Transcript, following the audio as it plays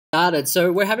Started.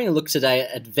 So we're having a look today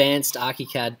at Advanced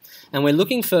ArchiCAD, and we're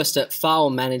looking first at file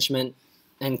management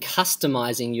and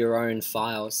customizing your own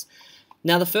files.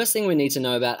 Now, the first thing we need to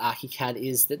know about ArchiCAD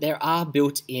is that there are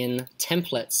built-in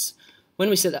templates. When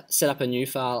we set up a new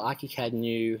file, ArchiCAD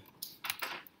new,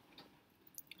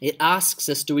 it asks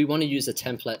us, do we want to use a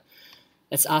template?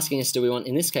 It's asking us, do we want,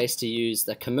 in this case, to use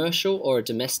the commercial or a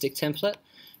domestic template?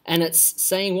 And it's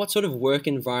saying what sort of work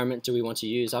environment do we want to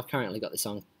use. I've currently got this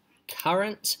on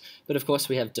current, but of course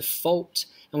we have default,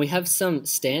 and we have some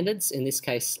standards, in this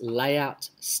case layout,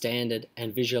 standard,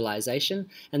 and visualization,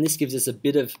 and this gives us a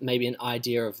bit of maybe an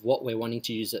idea of what we're wanting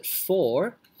to use it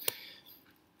for.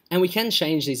 And we can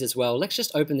change these as well. Let's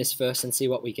just open this first and see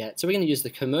what we get. So we're going to use the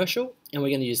commercial and we're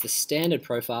going to use the standard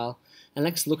profile, and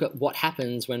let's look at what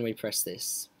happens when we press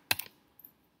this.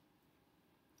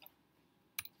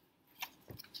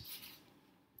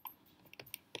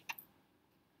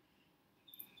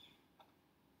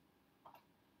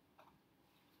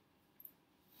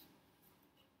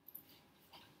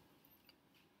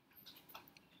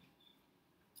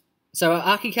 So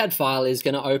our ArchiCAD file is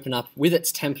going to open up with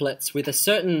its templates with a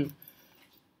certain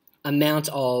amount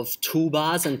of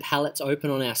toolbars and palettes open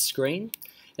on our screen.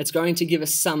 It's going to give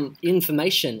us some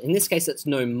information. In this case, it's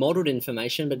no modeled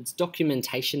information, but it's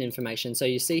documentation information. So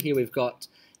you see here we've got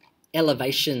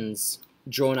elevations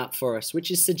drawn up for us,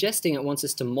 which is suggesting it wants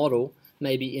us to model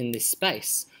maybe in this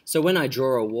space. So when I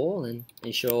draw a wall, and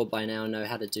you should all by now know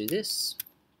how to do this,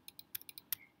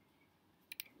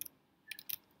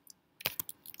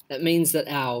 that means that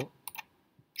our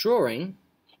drawing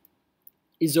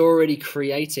is already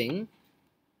creating,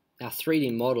 our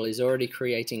 3D model is already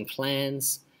creating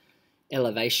plans,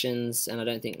 elevations, and I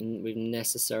don't think we've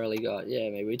necessarily got, yeah,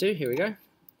 maybe we do, here we go.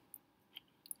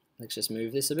 Let's just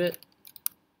move this a bit.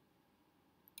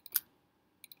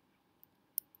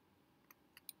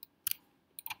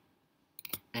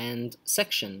 And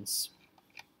sections.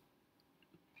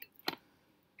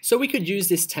 So we could use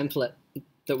this template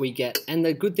that we get, and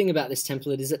the good thing about this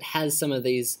template is it has some of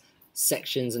these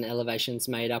sections and elevations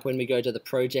made up. When we go to the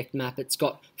project map, it's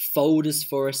got folders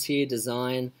for us here: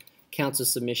 design, council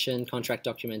submission, contract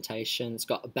documentation. It's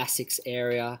got a basics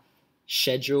area,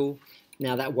 schedule.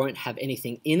 Now that won't have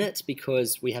anything in it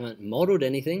because we haven't modeled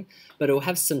anything, but it'll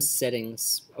have some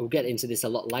settings. We'll get into this a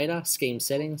lot later, scheme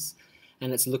settings,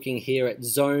 and it's looking here at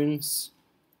zones,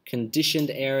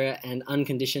 conditioned area and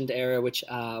unconditioned area, which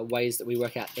are ways that we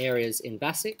work out areas in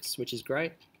basics, which is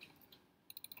great.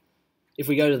 If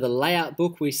we go to the layout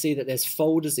book, we see that there's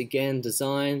folders again: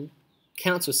 design,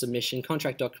 council submission,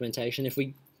 contract documentation. If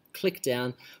we click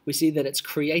down, we see that it's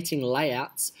creating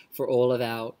layouts for all of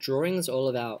our drawings, all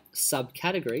of our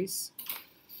subcategories.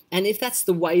 And if that's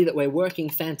the way that we're working,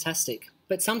 fantastic.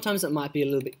 But sometimes it might be a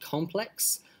little bit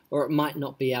complex, or it might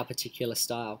not be our particular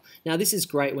style. Now this is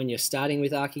great when you're starting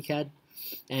with ArchiCAD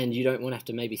and you don't want to have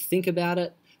to maybe think about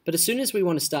it, but as soon as we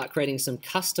want to start creating some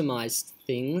customized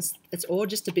things, it's all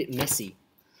just a bit messy.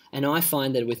 And I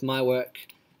find that with my work,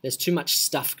 there's too much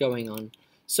stuff going on.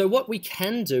 So what we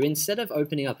can do, instead of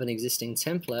opening up an existing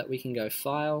template, we can go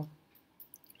File,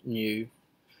 New,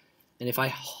 and if I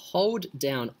hold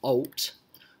down Alt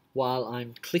while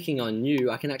I'm clicking on New,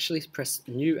 I can actually press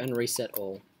New and reset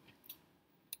all.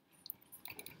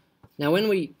 Now when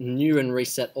we new and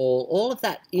reset all of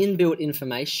that inbuilt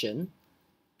information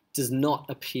does not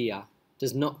appear,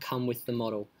 does not come with the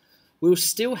model. We'll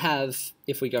still have,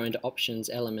 if we go into Options,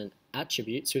 Element,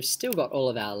 Attributes, we've still got all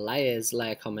of our layers,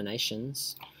 layer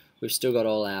combinations. We've still got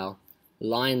all our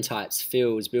line types,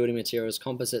 fields, building materials,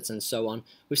 composites, and so on.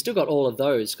 We've still got all of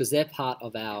those because they're part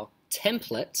of our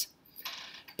template,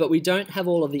 but we don't have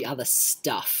all of the other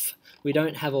stuff. We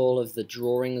don't have all of the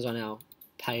drawings on our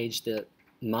page, the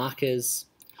markers,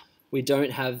 we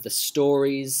don't have the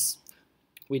stories,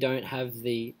 we don't have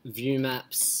the view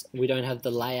maps, we don't have the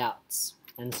layouts,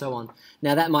 and so on.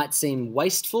 Now that might seem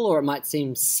wasteful, or it might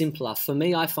seem simpler. For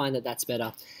me, I find that that's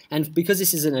better. And because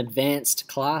this is an advanced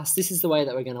class, this is the way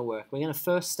that we're going to work. We're going to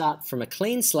first start from a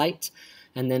clean slate,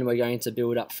 and then we're going to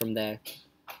build up from there.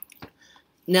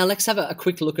 Now let's have a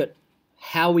quick look at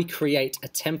how we create a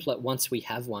template once we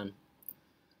have one.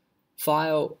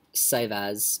 File, Save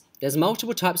As. There's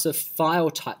multiple types of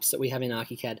file types that we have in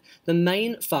ArchiCAD. The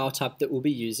main file type that we'll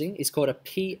be using is called a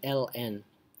PLN.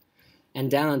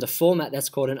 And down under Format, that's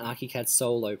called an ArchiCAD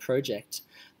Solo project.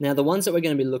 Now the ones that we're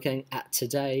going to be looking at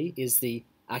today is the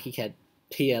ArchiCAD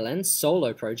PLN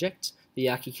Solo project, the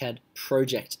ArchiCAD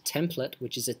Project Template,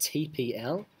 which is a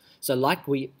TPL. So like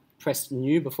we pressed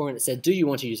New before and it said, do you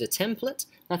want to use a template?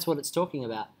 That's what it's talking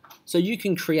about. So you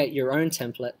can create your own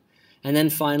template. And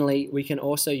then finally, we can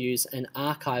also use an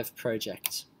archive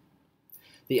project.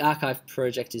 The archive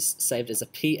project is saved as a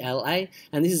PLA,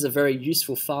 and this is a very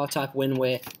useful file type when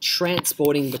we're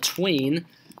transporting between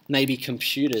maybe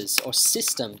computers or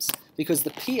systems, because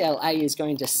the PLA is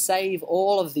going to save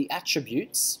all of the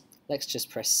attributes. Let's just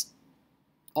press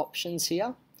options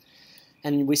here,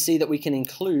 and we see that we can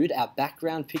include our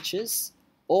background pictures,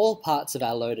 all parts of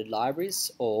our loaded libraries,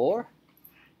 or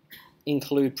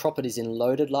include properties in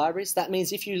loaded libraries. That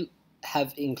means if you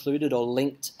have included or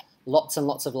linked lots and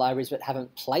lots of libraries but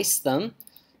haven't placed them,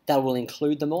 that will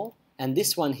include them all. And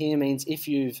this one here means if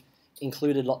you've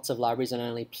included lots of libraries and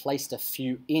only placed a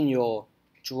few in your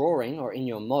drawing or in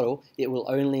your model, it will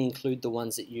only include the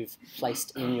ones that you've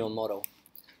placed in your model,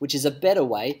 which is a better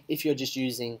way if you're just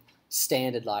using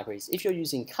standard libraries. If you're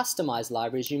using customized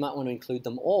libraries, you might want to include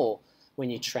them all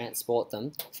when you transport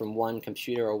them from one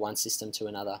computer or one system to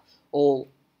another. All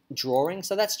drawings,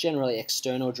 so that's generally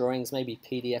external drawings, maybe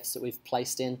PDFs that we've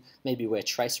placed in, maybe we're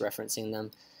trace referencing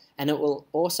them. And it will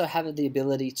also have the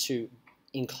ability to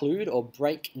include or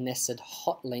break nested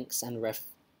hot links and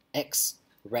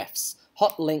XREFs.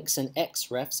 Hot links and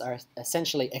XREFs are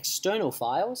essentially external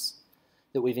files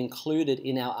that we've included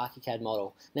in our ArchiCAD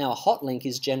model. Now a hot link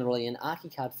is generally an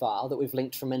ArchiCAD file that we've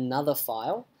linked from another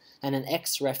file, and an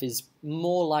XREF is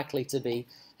more likely to be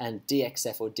an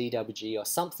DXF or DWG or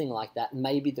something like that,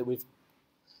 maybe that we've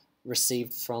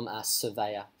received from a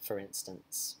surveyor, for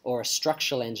instance, or a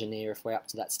structural engineer if we're up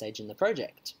to that stage in the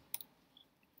project.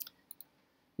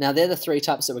 Now they're the three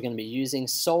types that we're going to be using: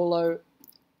 solo,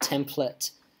 template,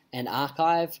 and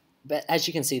archive. But as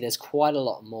you can see, there's quite a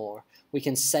lot more. We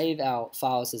can save our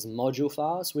files as module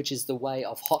files, which is the way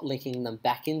of hot linking them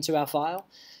back into our file.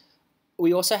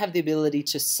 We also have the ability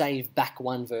to save back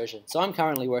one version. So I'm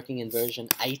currently working in version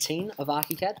 18 of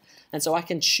ArchiCAD, and so I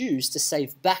can choose to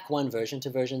save back one version to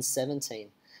version 17.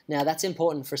 Now that's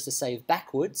important for us to save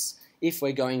backwards if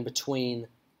we're going between,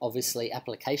 obviously,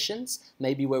 applications.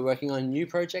 Maybe we're working on new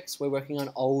projects, we're working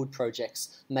on old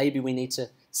projects. Maybe we need to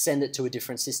send it to a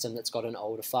different system that's got an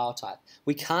older file type.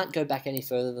 We can't go back any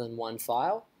further than one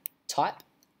file type.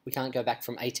 We can't go back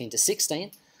from 18 to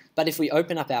 16. But if we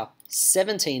open up our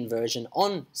 17 version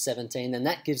on 17, then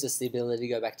that gives us the ability to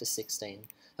go back to 16.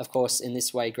 Of course, in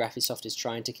this way, Graphisoft is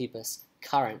trying to keep us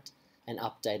current and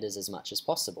updated as much as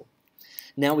possible.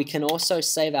 Now we can also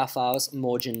save our files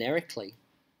more generically.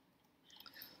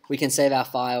 We can save our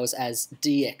files as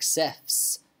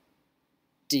DXFs,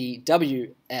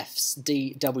 DWFs,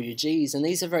 DWGs, and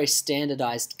these are very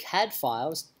standardized CAD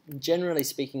files. Generally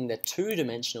speaking, they're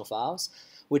two-dimensional files,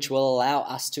 which will allow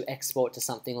us to export to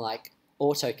something like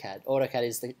AutoCAD. AutoCAD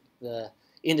is the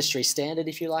industry standard,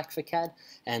 if you like, for CAD,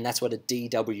 and that's what a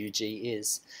DWG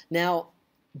is. Now,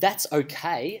 that's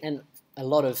okay, and a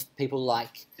lot of people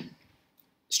like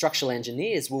structural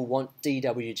engineers will want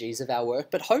DWGs of our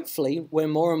work, but hopefully we're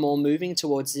more and more moving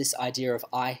towards this idea of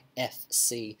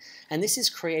IFC. And this is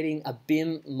creating a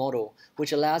BIM model,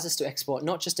 which allows us to export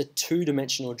not just a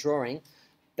two-dimensional drawing,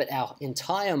 but our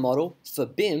entire model for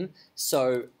BIM.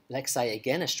 So let's say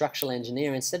again a structural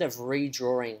engineer, instead of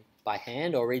redrawing by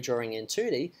hand or redrawing in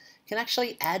 2D, can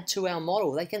actually add to our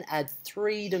model. They can add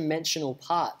three-dimensional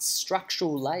parts,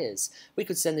 structural layers. We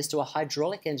could send this to a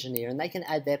hydraulic engineer and they can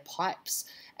add their pipes.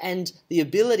 And the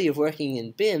ability of working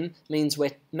in BIM means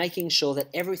we're making sure that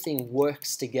everything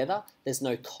works together. There's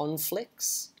no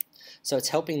conflicts. So it's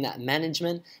helping that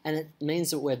management, and it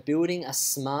means that we're building a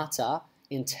smarter,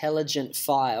 intelligent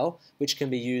file which can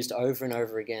be used over and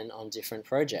over again on different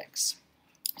projects.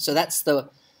 So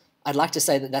I'd like to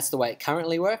say that that's the way it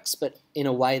currently works, but in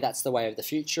a way that's the way of the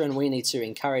future, and we need to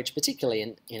encourage,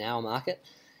 particularly in our market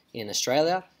in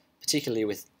Australia, particularly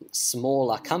with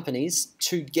smaller companies,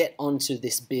 to get onto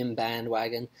this BIM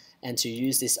bandwagon and to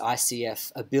use this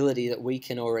ICF ability that we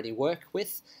can already work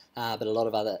with, but a lot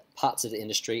of other parts of the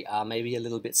industry are maybe a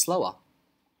little bit slower.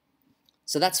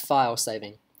 So that's file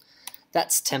saving.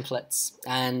 That's templates,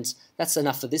 and that's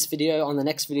enough for this video. On the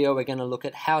next video, we're going to look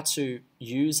at how to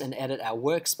use and edit our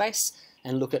workspace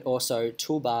and look at also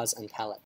toolbars and palettes.